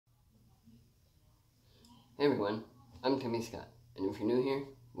Hey everyone, I'm Timmy Scott, and if you're new here,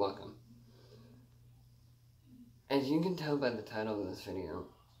 welcome. As you can tell by the title of this video,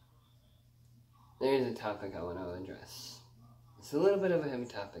 there is a topic I want to address. It's a little bit of a heavy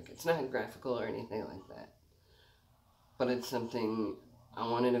topic. It's not graphical or anything like that, but it's something I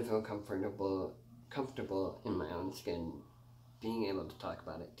wanted to feel comfortable in my own skin, being able to talk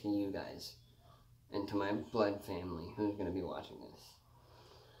about it to you guys, and to my blood family who's going to be watching this.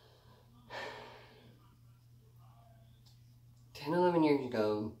 10, 11 years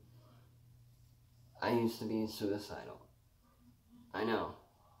ago, I used to be suicidal. I know,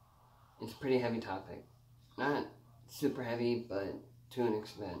 it's a pretty heavy topic. Not super heavy, but to an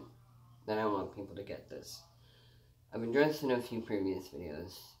extent that I want people to get this. I've addressed in a few previous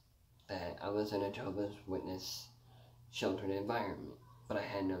videos that I was in a Jehovah's Witness sheltered environment, but I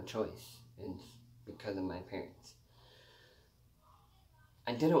had no choice. It's because of my parents.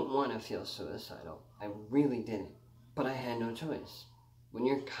 I didn't want to feel suicidal. I really didn't. But I had no choice. When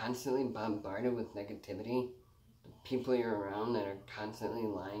you're constantly bombarded with negativity, the people you're around that are constantly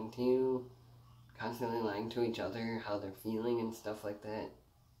lying to you, constantly lying to each other, how they're feeling and stuff like that,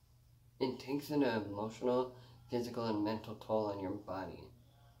 it takes an emotional, physical, and mental toll on your body.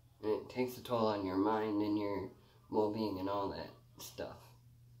 And it takes a toll on your mind and your well-being and all that stuff.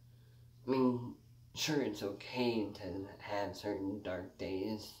 I mean, sure, it's okay to have certain dark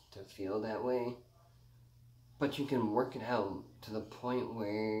days to feel that way, but you can work it out to the point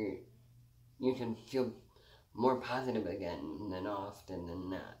where you can feel more positive again than often than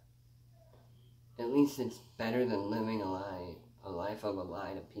not. At least it's better than living a life of a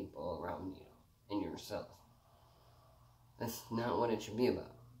lie to people around you and yourself. That's not what it should be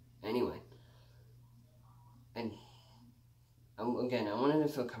about. Anyway, I wanted to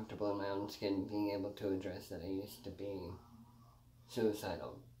feel comfortable in my own skin, being able to address that I used to be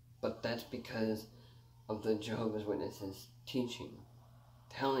suicidal. But that's because of the Jehovah's Witnesses teaching,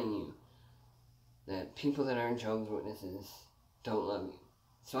 telling you that people that aren't Jehovah's Witnesses don't love you.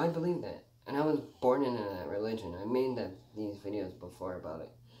 So I believe that, and I was born into that religion. I made these videos before about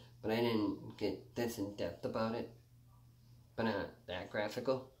it, but I didn't get this in depth about it, but not that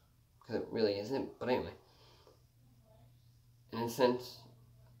graphical, because it really isn't. But anyway, in a sense,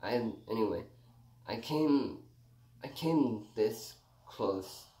 I came this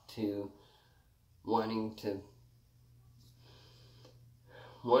close to wanting to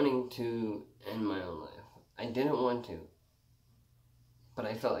end my own life. I didn't want to, but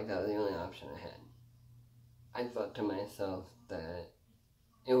I felt like that was the only option I had. I thought to myself that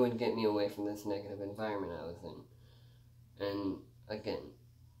it would get me away from this negative environment I was in. And again,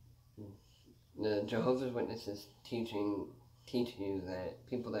 the Jehovah's Witnesses teach you that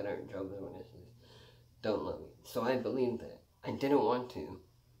people that aren't Jehovah's Witnesses don't love you. So I believed that. I didn't want to,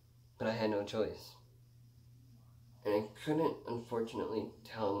 but I had no choice. And I couldn't, unfortunately,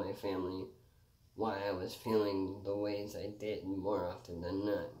 tell my family why I was feeling the ways I did more often than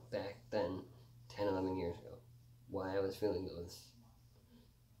not back then, 10, 11 years ago. Why I was feeling those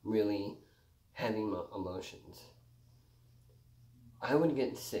really heavy emotions. I would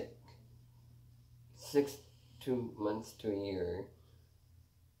get sick 6 months to a year.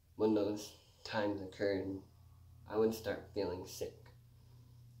 When those times occurred, I would start feeling sick.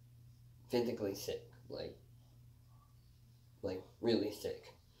 Physically sick, like really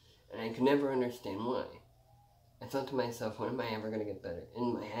sick. And I could never understand why. I thought to myself, when am I ever going to get better?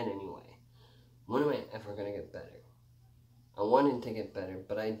 In my head anyway. When am I ever going to get better? I wanted to get better,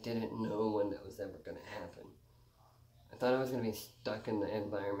 but I didn't know when that was ever going to happen. I thought I was going to be stuck in the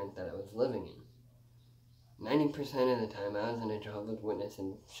environment that I was living in. 90% of the time I was in a Jehovah's Witness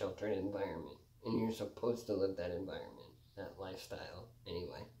and sheltered environment. And you're supposed to live that environment, that lifestyle,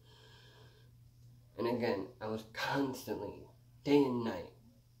 anyway. And again, I was constantly, day and night,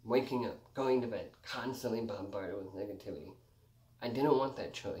 waking up, going to bed, constantly bombarded with negativity. I didn't want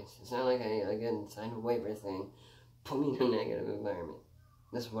that choice. It's not like I, again, signed a waiver saying, put me in a negative environment.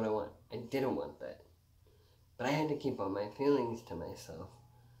 This is what I want. I didn't want that. But I had to keep all my feelings to myself,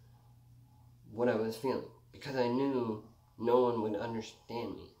 what I was feeling, because I knew no one would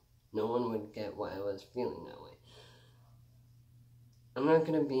understand me. No one would get why I was feeling that way. I'm not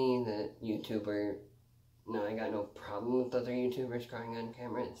going to be that YouTuber. No, I got no problem with other YouTubers crying on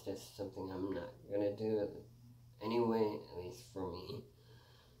camera. It's just something I'm not going to do anyway, at least for me.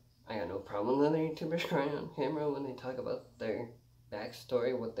 I got no problem with other YouTubers crying on camera when they talk about their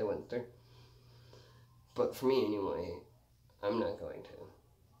backstory, what they went through. But for me anyway, I'm not going to.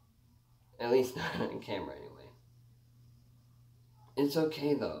 At least not on camera anyway. It's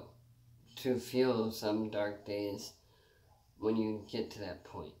okay though to feel some dark days when you get to that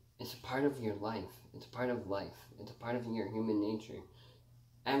point. It's a part of your life. It's a part of life. It's a part of your human nature.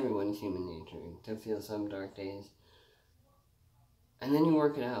 Everyone's human nature to feel some dark days. And then you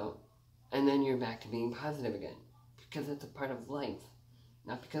work it out. And then you're back to being positive again. Because it's a part of life.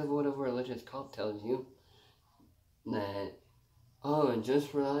 Not because of what a religious cult tells you. That, oh,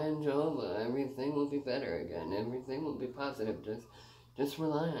 just rely on Jehovah. Everything will be better again. Everything will be positive. Just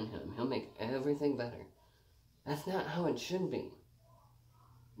rely on him. He'll make everything better. That's not how it should be.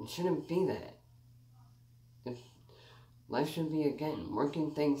 It shouldn't be that. Life should be, again,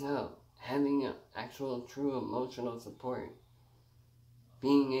 working things out. Having actual, true emotional support.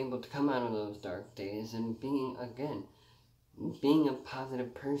 Being able to come out of those dark days and being a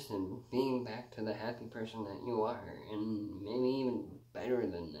positive person, being back to the happy person that you are, and maybe even better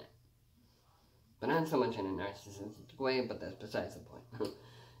than that. But not so much in a narcissistic way, but that's besides the point.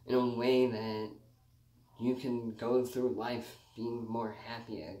 In a way that you can go through life being more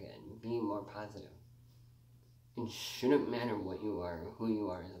happy again, being more positive. It shouldn't matter what you are, who you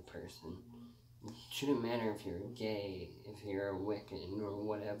are as a person. It shouldn't matter if you're gay, if you're a Wiccan, or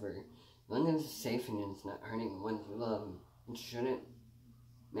whatever. As long as it's safe and it's not hurting the ones you love, it shouldn't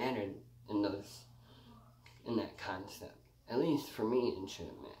matter in that concept. At least for me, it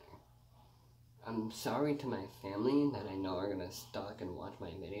shouldn't matter. I'm sorry to my family that I know are gonna stalk and watch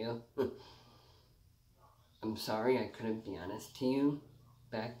my video. I'm sorry I couldn't be honest to you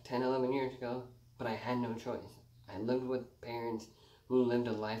back 10, 11 years ago, but I had no choice. I lived with parents who lived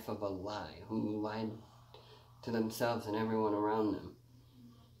a life of a lie, who lied to themselves and everyone around them.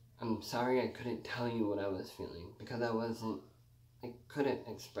 I'm sorry I couldn't tell you what I was feeling, because I couldn't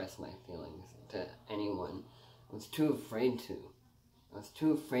express my feelings to anyone. I was too afraid to. I was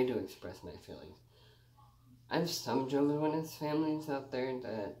too afraid to express my feelings. I have some Jehovah's Witness families out there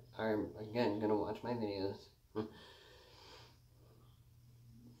that are, again, going to watch my videos.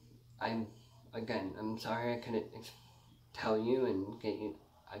 I'm sorry I couldn't tell you and get you,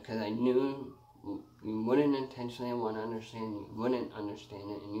 because I knew you wouldn't intentionally want to understand, you wouldn't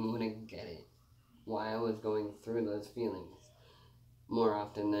understand it, and you wouldn't get it. Why I was going through those feelings more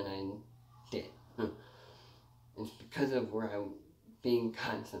often than I did. It's because of where I'm being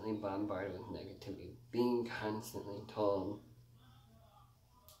constantly bombarded with negativity, being constantly told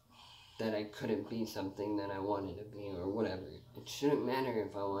that I couldn't be something that I wanted to be or whatever. It shouldn't matter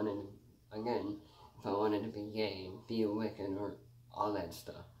if I wanted to be gay, be a Wiccan, or all that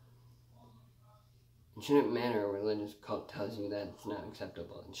stuff. It shouldn't matter a religious cult tells you that it's not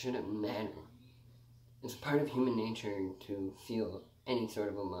acceptable. It shouldn't matter. It's part of human nature to feel any sort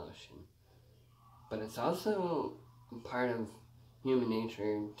of emotion. But it's also part of human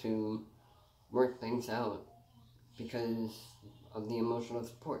nature to work things out because of the emotional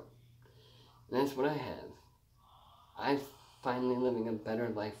support. And that's what I have. I'm finally living a better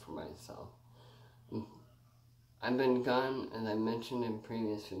life for myself. I've been gone, as I mentioned in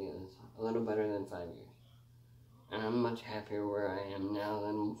previous videos, a little better than 5 years. And I'm much happier where I am now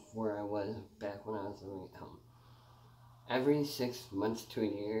than where I was back when I was living at home. Every 6 months to a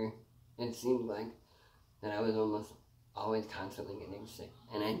year, it seemed like that I was almost always constantly getting sick.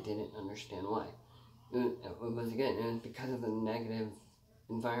 And I didn't understand why. It was because of the negative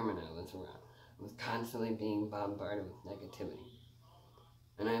environment I was around. I was constantly being bombarded with negativity.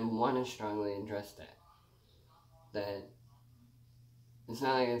 And I want to strongly address that. That it's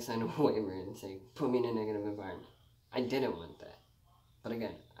not like I signed a waiver and say, put me in a negative environment. I didn't want that. But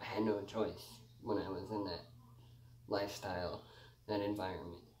again, I had no choice when I was in that lifestyle, that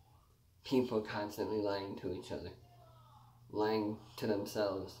environment. People constantly lying to each other, lying to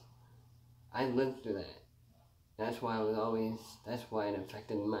themselves. I lived through that. That's why it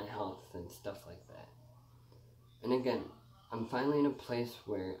affected my health and stuff like that. And again, I'm finally in a place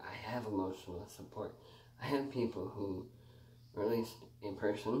where I have emotional support. I have people who, or at least a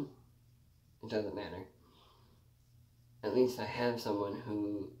person, it doesn't matter. At least I have someone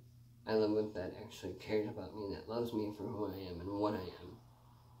who I live with that actually cares about me, that loves me for who I am and what I am.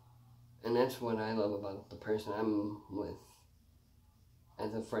 And that's what I love about the person I'm with,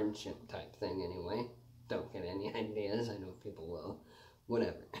 as a friendship type thing anyway. Don't get any ideas, I know people will.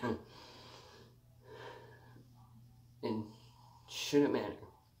 Whatever. It shouldn't matter.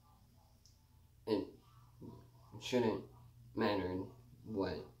 It shouldn't matter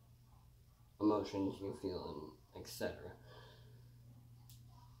what emotions you feel and etc.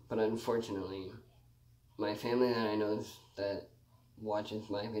 But unfortunately, my family that I know that watches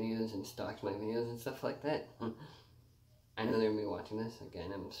my videos and stalks my videos and stuff like that, I know they're going to be watching this.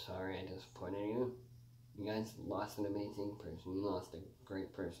 Again, I'm sorry I disappointed you. You guys lost an amazing person. You lost a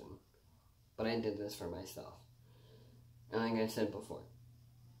great person. But I did this for myself. And like I said before,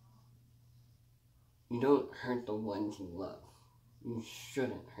 you don't hurt the ones you love. You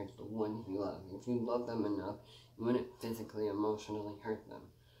shouldn't hurt the ones you love. If you love them enough, you wouldn't physically, emotionally hurt them.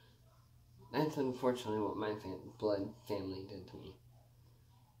 That's unfortunately what my blood family did to me.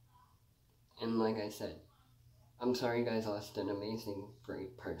 And like I said, I'm sorry you guys lost an amazing,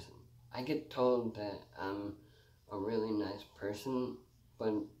 great person. I get told that I'm a really nice person,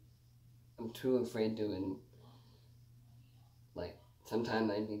 but I'm too afraid to,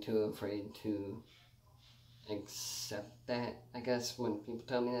 sometimes I'd be too afraid to accept that, I guess, when people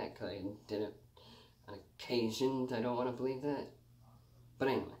tell me that, because I did it on occasions. I don't want to believe that. But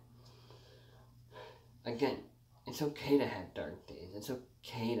anyway, again, it's okay to have dark days. It's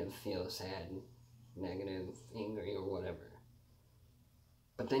okay to feel sad, negative, angry, or whatever.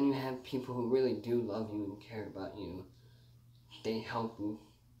 But then you have people who really do love you and care about you. They help you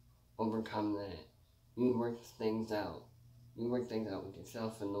overcome that. You work things out. You work things out with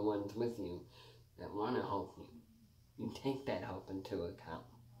yourself and the ones with you that want to help you. You take that help into account.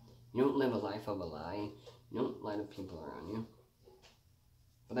 You don't live a life of a lie. You don't lie to people around you.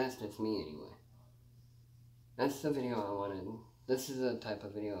 But that's just me anyway. That's the video I wanted. This is the type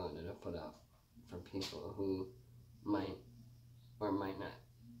of video I wanted to put out for people who might or might not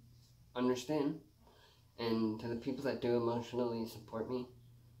understand. And to the people that do emotionally support me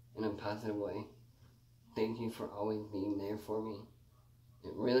in a positive way, thank you for always being there for me.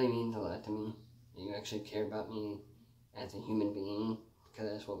 It really means a lot to me that you actually care about me as a human being, because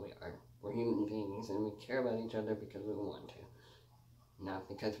that's what we are. We're human beings, and we care about each other because we want to, not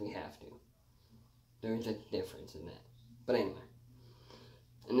because we have to. There's a difference in that. But anyway,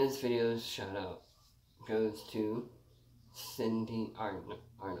 in this video's shout out goes to Cindy Arnold.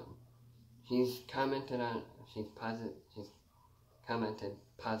 She's commented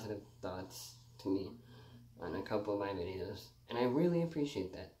positive thoughts to me on a couple of my videos, and I really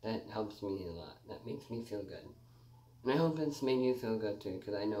appreciate that. That helps me a lot. That makes me feel good. And I hope it's made you feel good too,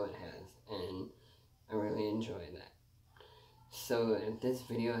 because I know it has, and I really enjoy that. So if this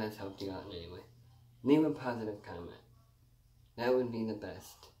video has helped you out in any way, leave a positive comment. That would be the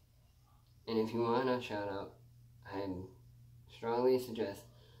best. And if you want a shout out, I strongly suggest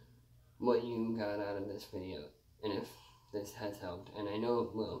what you got out of this video, and if this has helped, and I know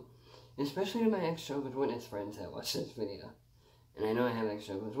it will, especially to my ex-Jehovah's Witness friends that watch this video. And I know I have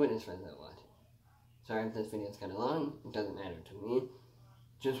ex-Jehovah's Witness friends that watch it. Sorry if this video is kind of long, it doesn't matter to me.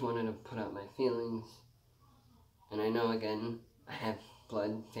 Just wanted to put out my feelings. And I know, again, I have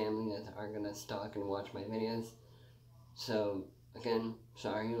blood family that are going to stalk and watch my videos. So, again,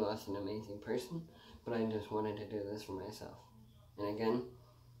 sorry you lost an amazing person, but I just wanted to do this for myself. And again,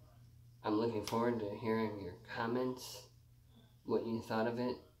 I'm looking forward to hearing your comments, what you thought of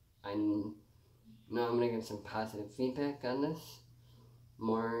it. I know I'm going to get some positive feedback on this,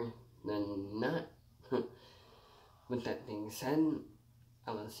 more than not. With that being said,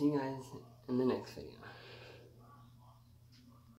 I will see you guys in the next video.